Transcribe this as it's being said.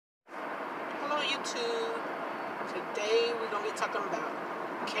YouTube. Today we're going to be talking about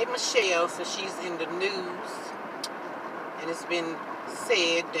KMichelle. So she's in the news, and it's been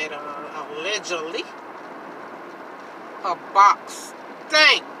said that allegedly her box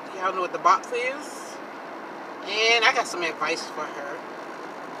stank. Y'all know what the box is? And I got some advice for her.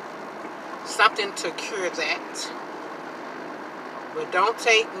 Something to cure that. But don't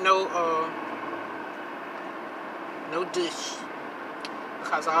take no dish,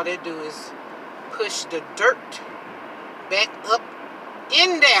 because all they do is push the dirt back up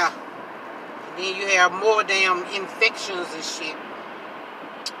in there, and then you have more damn infections and shit.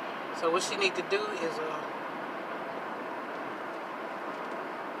 So what she need to do is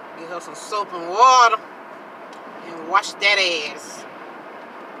get her some soap and water and wash that ass,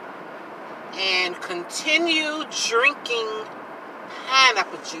 and continue drinking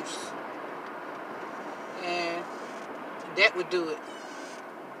pineapple juice, and that would do it.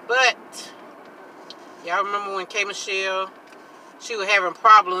 But y'all remember when KMichelle, she was having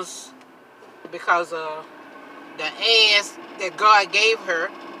problems because the ass that God gave her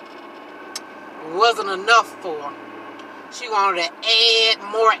wasn't enough for her. She wanted to add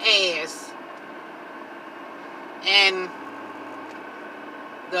more ass, and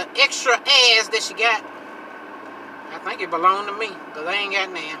the extra ass that she got, I think it belonged to me, because I ain't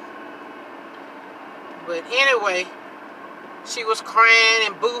got none. But anyway, she was crying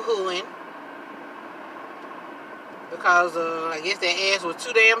and boo-hooing because I guess that ass was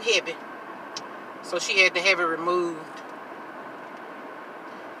too damn heavy, so she had to have it removed.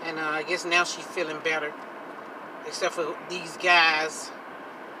 And I guess now she's feeling better, except for these guys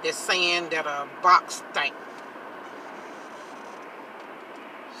that's saying that a box stank.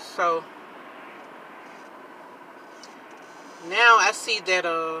 So now I see that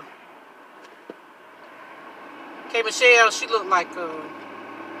KMichelle, she look like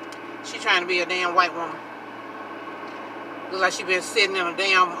she trying to be a damn white woman. Look like she been sitting in a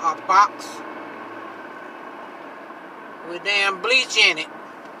damn box with damn bleach in it.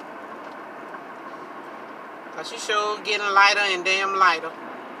 Cause she sure getting lighter and damn lighter.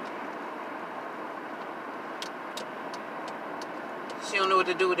 She don't know what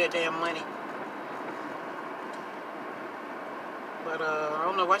to do with that damn money. But I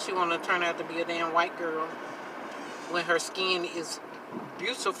don't know why she want to turn out to be a damn white girl when her skin is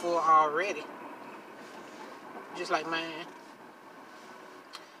beautiful already, just like mine.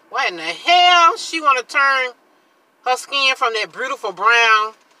 Why in the hell she want to turn her skin from that beautiful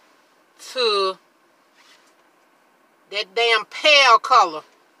brown to that damn pale color?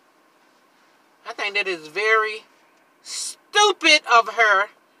 I think that is very stupid of her,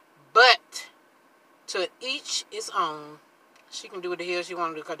 but to each its own. She can do what the hell she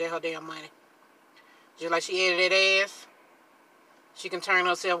want to do, because that's her damn money. Just like she added that ass, she can turn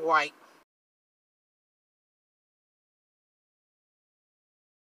herself white.